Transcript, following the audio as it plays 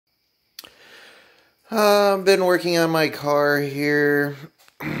I've been working on my car here.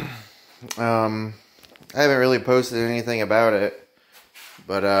 I haven't really posted anything about it,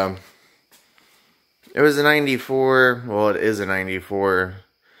 but it was a 94, well, it is a 94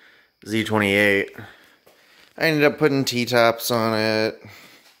 Z28. I ended up putting T-tops on it.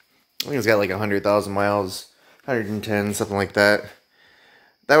 I think it's got like 100,000 miles, 110, something like that.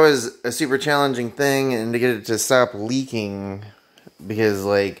 That was a super challenging thing, and to get it to stop leaking, because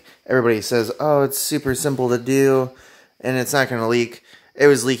like everybody says, oh, it's super simple to do and it's not going to leak. It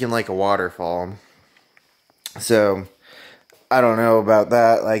was leaking like a waterfall. So I don't know about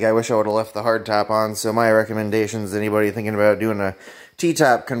that. Like, I wish I would have left the hardtop on. So my recommendations to anybody thinking about doing a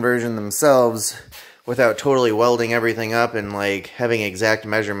T-top conversion themselves without totally welding everything up and like having exact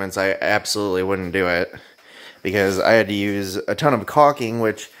measurements, I absolutely wouldn't do it, because I had to use a ton of caulking,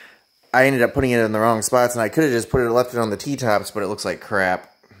 which I ended up putting it in the wrong spots, and I could have just left it on the T-tops, but it looks like crap.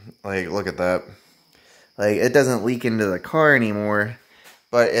 Like, look at that. Like, it doesn't leak into the car anymore,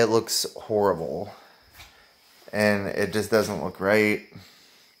 but it looks horrible. And it just doesn't look right.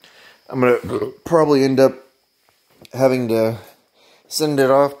 I'm going to probably end up having to send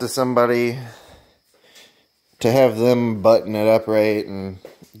it off to somebody to have them button it up right and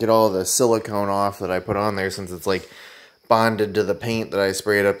get all the silicone off that I put on there, since it's like bonded to the paint that I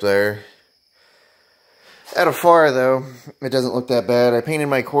sprayed up there. At afar, though, it doesn't look that bad. I painted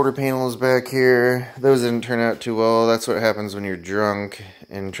my quarter panels back here. Those didn't turn out too well. That's what happens when you're drunk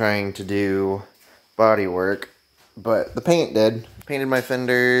and trying to do body work. But the paint did. Painted my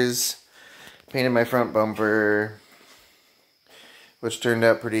fenders, painted my front bumper, which turned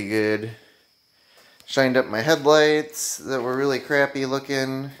out pretty good. Shined up my headlights that were really crappy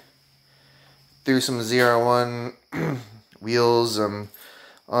looking. Threw some ZR1 wheels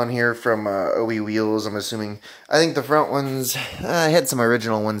on here from OE Wheels, I'm assuming. I think the front ones, I had some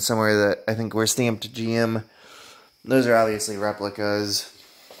original ones somewhere that I think were stamped GM. Those are obviously replicas.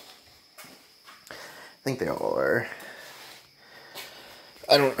 I think they all are.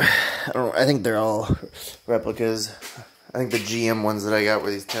 I think they're all replicas. I think the GM ones that I got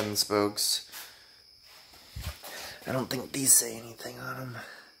were these 10 spokes. I don't think these say anything on them.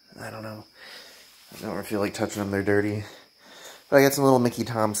 I don't know. I don't feel like touching them, they're dirty. But I got some little Mickey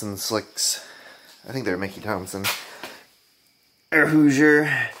Thompson slicks. I think they're Mickey Thompson. Or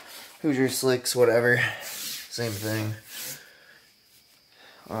Hoosier slicks, whatever. Same thing.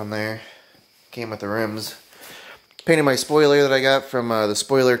 On there. Came with the rims. Painted my spoiler that I got from the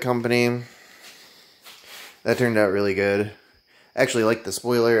spoiler company. That turned out really good. I actually like the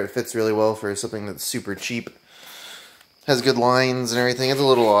spoiler. It fits really well for something that's super cheap. Has good lines and everything. It's a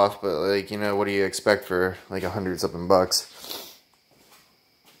little off, but like, you know, what do you expect for like $100-something bucks?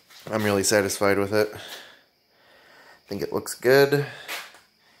 I'm really satisfied with it. I think it looks good.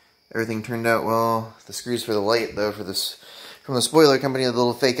 Everything turned out well. The screws for the light, though, for this from the spoiler company, the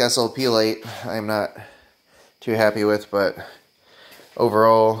little fake SLP light, I'm not too happy with, but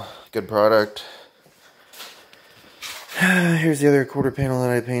overall, good product. Here's the other quarter panel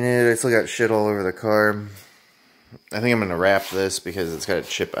that I painted. I still got shit all over the car. I think I'm going to wrap this because it's got a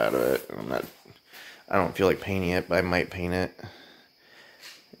chip out of it. I don't feel like painting it, but I might paint it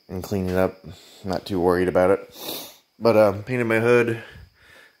and clean it up. I'm not too worried about it. But painted my hood.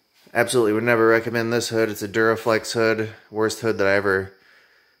 Absolutely would never recommend this hood. It's a Duraflex hood. Worst hood that I ever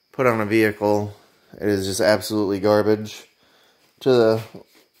put on a vehicle. It is just absolutely garbage to the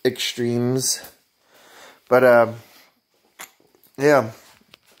extremes. But yeah.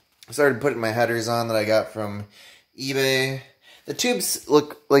 I started putting my headers on that I got from eBay. The tubes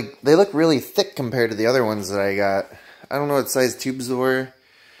look really thick compared to the other ones that I got. I don't know what size tubes they were,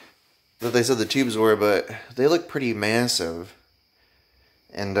 that they said the tubes were, but they look pretty massive.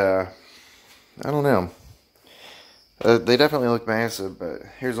 And I don't know. They definitely look massive, but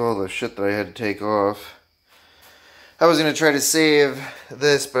here's all the shit that I had to take off. I was gonna try to save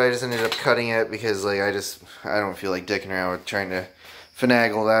this, but I just ended up cutting it because like I don't feel like dicking around with trying to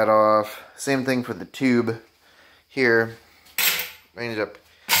finagle that off. Same thing for the tube here. I ended up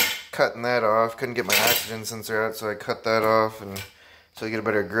cutting that off. Couldn't get my oxygen sensor out, so I cut that off, and so I get a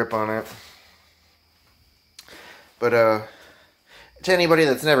better grip on it. But to anybody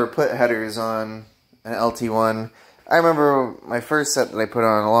that's never put headers on an LT1, I remember my first set that I put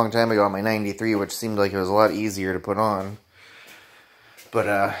on a long time ago on my 93, which seemed like it was a lot easier to put on.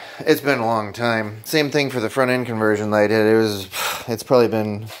 But it's been a long time. Same thing for the front end conversion that I did. It's probably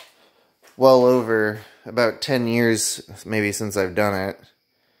been well over about 10 years maybe since I've done it.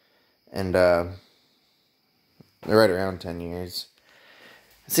 And right around 10 years.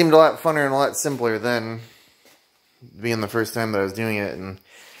 It seemed a lot funner and a lot simpler then, being the first time that I was doing it, and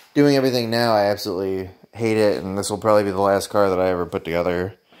doing everything now, I absolutely hate it, and this will probably be the last car that I ever put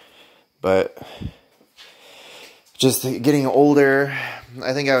together. But just getting older,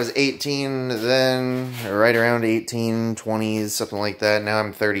 I think I was 18 then, or right around 18, 20s, something like that. Now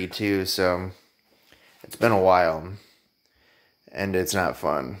I'm 32, so it's been a while, and it's not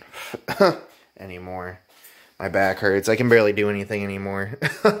fun anymore. My back hurts. I can barely do anything anymore.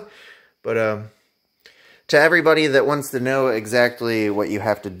 But to everybody that wants to know exactly what you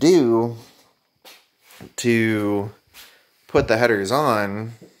have to do to put the headers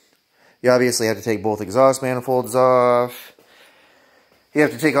on, you obviously have to take both exhaust manifolds off. You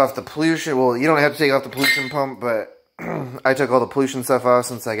have to take off the pollution. Well, you don't have to take off the pollution pump, but I took all the pollution stuff off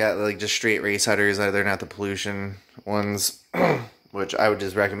since I got like just straight race headers. They're not the pollution ones, which I would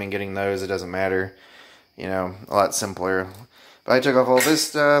just recommend getting those. It doesn't matter. You know, a lot simpler. But I took off all this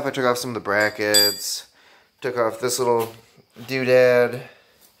stuff. I took off some of the brackets. Took off this little doodad.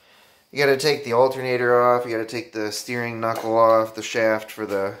 You gotta take the alternator off. You gotta take the steering knuckle off, the shaft for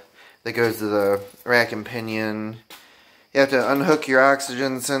the that goes to the rack and pinion. You have to unhook your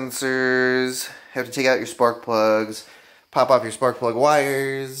oxygen sensors. You have to take out your spark plugs. Pop off your spark plug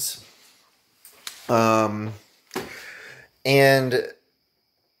wires. And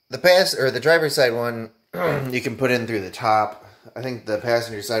the driver's side one, you can put in through the top. I think the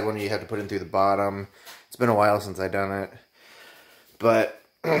passenger side one you have to put in through the bottom. It's been a while since I've done it. But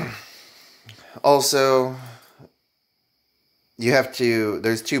also, you have to,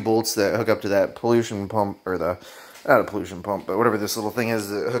 there's 2 bolts that hook up to that pollution pump, or not a pollution pump, but whatever this little thing is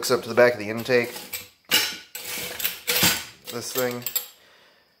that hooks up to the back of the intake. This thing.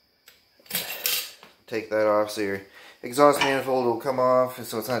 Take that off so your exhaust manifold will come off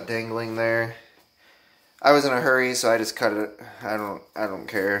so it's not dangling there. I was in a hurry, so I just cut it. I don't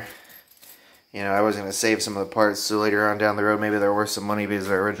care. You know, I was going to save some of the parts so later on down the road maybe they're worth some money because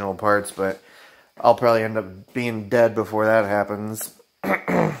they're original parts, but I'll probably end up being dead before that happens.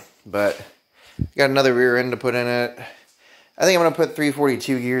 But got another rear end to put in it. I think I'm going to put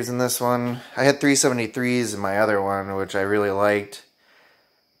 342 gears in this one. I had 373s in my other one, which I really liked.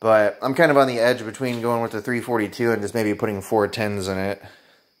 But I'm kind of on the edge between going with the 342 and just maybe putting 410s in it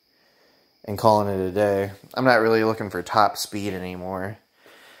and calling it a day. I'm not really looking for top speed anymore.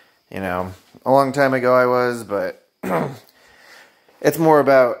 You know, a long time ago I was, but it's more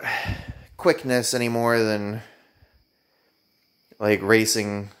about quickness anymore than like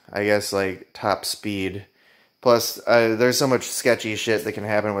racing, I guess, like top speed. Plus, there's so much sketchy shit that can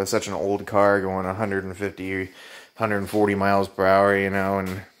happen with such an old car going 150 or 140 miles per hour, you know,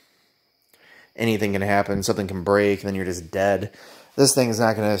 and anything can happen. Something can break, then you're just dead. This thing's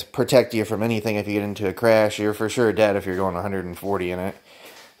not going to protect you from anything if you get into a crash. You're for sure dead if you're going 140 in it.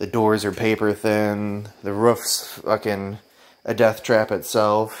 The doors are paper thin. The roof's fucking a death trap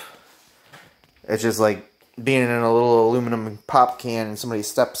itself. It's just like being in a little aluminum pop can and somebody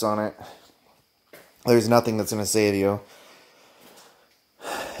steps on it. There's nothing that's going to save you.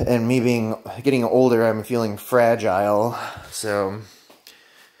 And me getting older, I'm feeling fragile. So,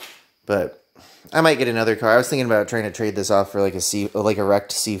 but I might get another car. I was thinking about trying to trade this off for like a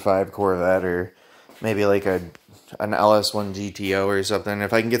wrecked C5 Corvette, or maybe like an LS1 GTO or something.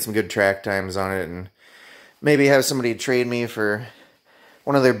 If I can get some good track times on it, and maybe have somebody trade me for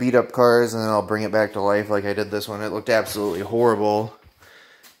one of their beat up cars, and then I'll bring it back to life like I did this one. It looked absolutely horrible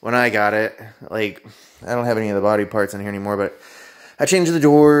when I got it. Like, I don't have any of the body parts in here anymore, but I changed the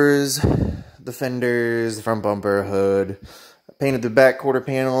doors, the fenders, the front bumper, hood, painted the back quarter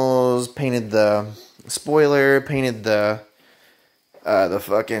panels, painted the spoiler, painted the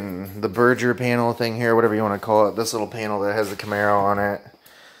Berger panel thing here, whatever you want to call it, this little panel that has the Camaro on it.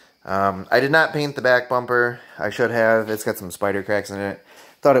 I did not paint the back bumper. I should have. It's got some spider cracks in it.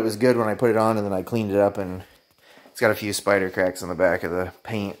 Thought it was good when I put it on, and then I cleaned it up, and it's got a few spider cracks in the back of the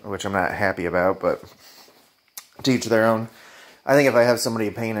paint, which I'm not happy about, but to each their own. I think if I have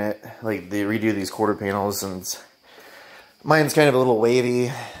somebody paint it, like they redo these quarter panels, since mine's kind of a little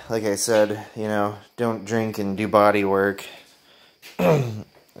wavy, like I said, you know, don't drink and do body work. You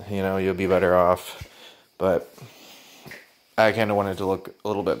know, you'll be better off. But I kind of want it to look a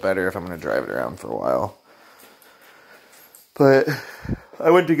little bit better if I'm going to drive it around for a while. But I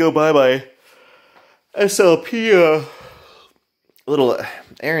went to go buy my SLP little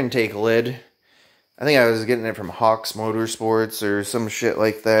air intake lid. I think I was getting it from Hawks Motorsports or some shit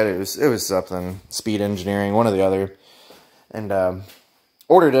like that. It was something, Speed Engineering, one or the other. And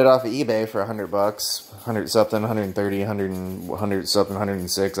ordered it off of eBay for $100, 100 something, 130, 100 something,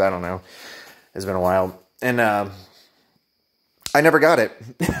 106, I don't know. It's been a while. And I never got it.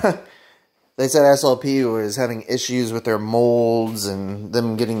 they said SLP was having issues with their molds and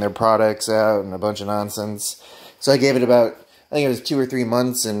them getting their products out and a bunch of nonsense. So I gave it about, I think it was 2 or 3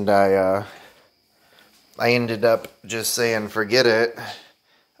 months, and I ended up just saying, forget it,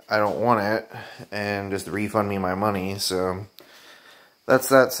 I don't want it, and just refund me my money. So that's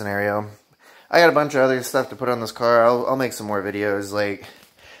that scenario. I got a bunch of other stuff to put on this car. I'll make some more videos. Like,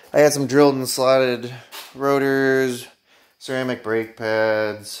 I had some drilled and slotted rotors, ceramic brake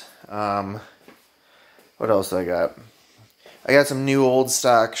pads. What else I got? I got some new old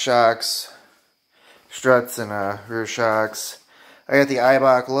stock shocks, struts, and rear shocks. I got the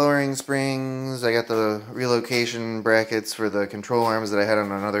Eibach lowering springs. I got the relocation brackets for the control arms that I had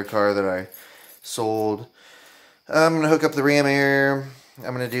on another car that I sold. I'm going to hook up the ram air.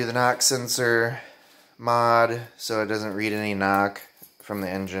 I'm going to do the knock sensor mod so it doesn't read any knock from the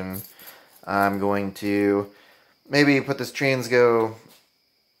engine. I'm going to maybe put this Transgo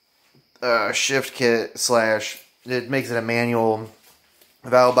shift kit slash, it makes it a manual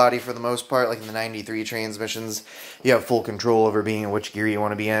valve body for the most part. Like in the 93 transmissions, you have full control over being in which gear you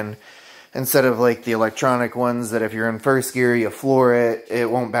want to be in, instead of like the electronic ones that if you're in first gear, you floor it,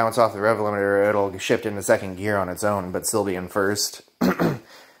 it won't bounce off the rev limiter, it'll shift into second gear on its own but still be in first.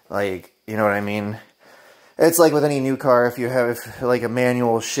 Like, you know what I mean? It's like with any new car, if you have like a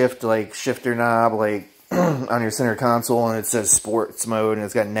manual shift, like shifter knob, like on your center console, and it says sports mode and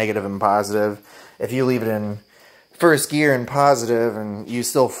it's got negative and positive, if you leave it in first gear and positive and you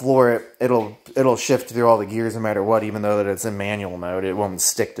still floor it, it'll shift through all the gears no matter what, even though that it's in manual mode. It won't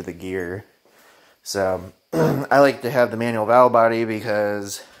stick to the gear. So I like to have the manual valve body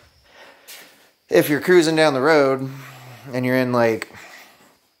because if you're cruising down the road and you're in, like,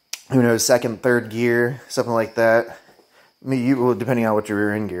 who knows, second, third gear, something like that, well, depending on what your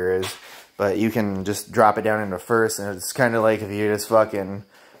rear end gear is, but you can just drop it down into first, and it's kind of like if you just fucking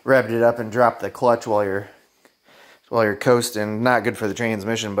revved it up and dropped the clutch while you're coasting. Not good for the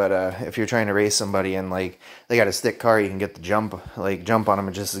transmission, but if you're trying to race somebody and like they got a stick car, you can get the jump on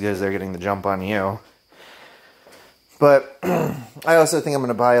them just as good as they're getting the jump on you. But I also think I'm going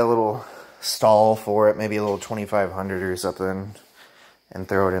to buy a little stall for it, maybe a little 2500 or something, and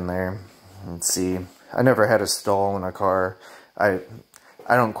throw it in there and see. I never had a stall in a car. I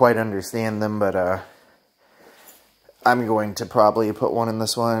don't quite understand them, but I'm going to probably put one in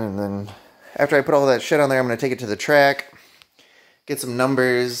this one, and then after I put all that shit on there, I'm going to take it to the track, get some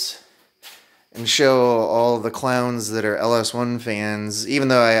numbers, and show all the clowns that are LS1 fans, even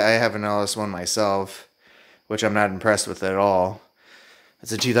though I have an LS1 myself, which I'm not impressed with at all.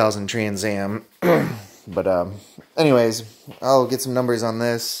 It's a 2000 Trans Am. But anyways, I'll get some numbers on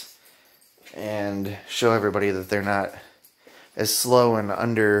this and show everybody that they're not as slow and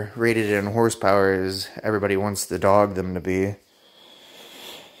underrated in horsepower as everybody wants to dog them to be.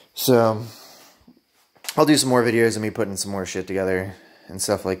 So I'll do some more videos of me putting some more shit together and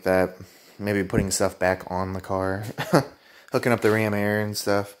stuff like that. Maybe putting stuff back on the car. Hooking up the ram air and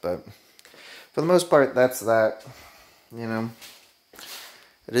stuff. But for the most part, that's that. You know,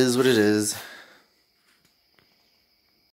 it is what it is.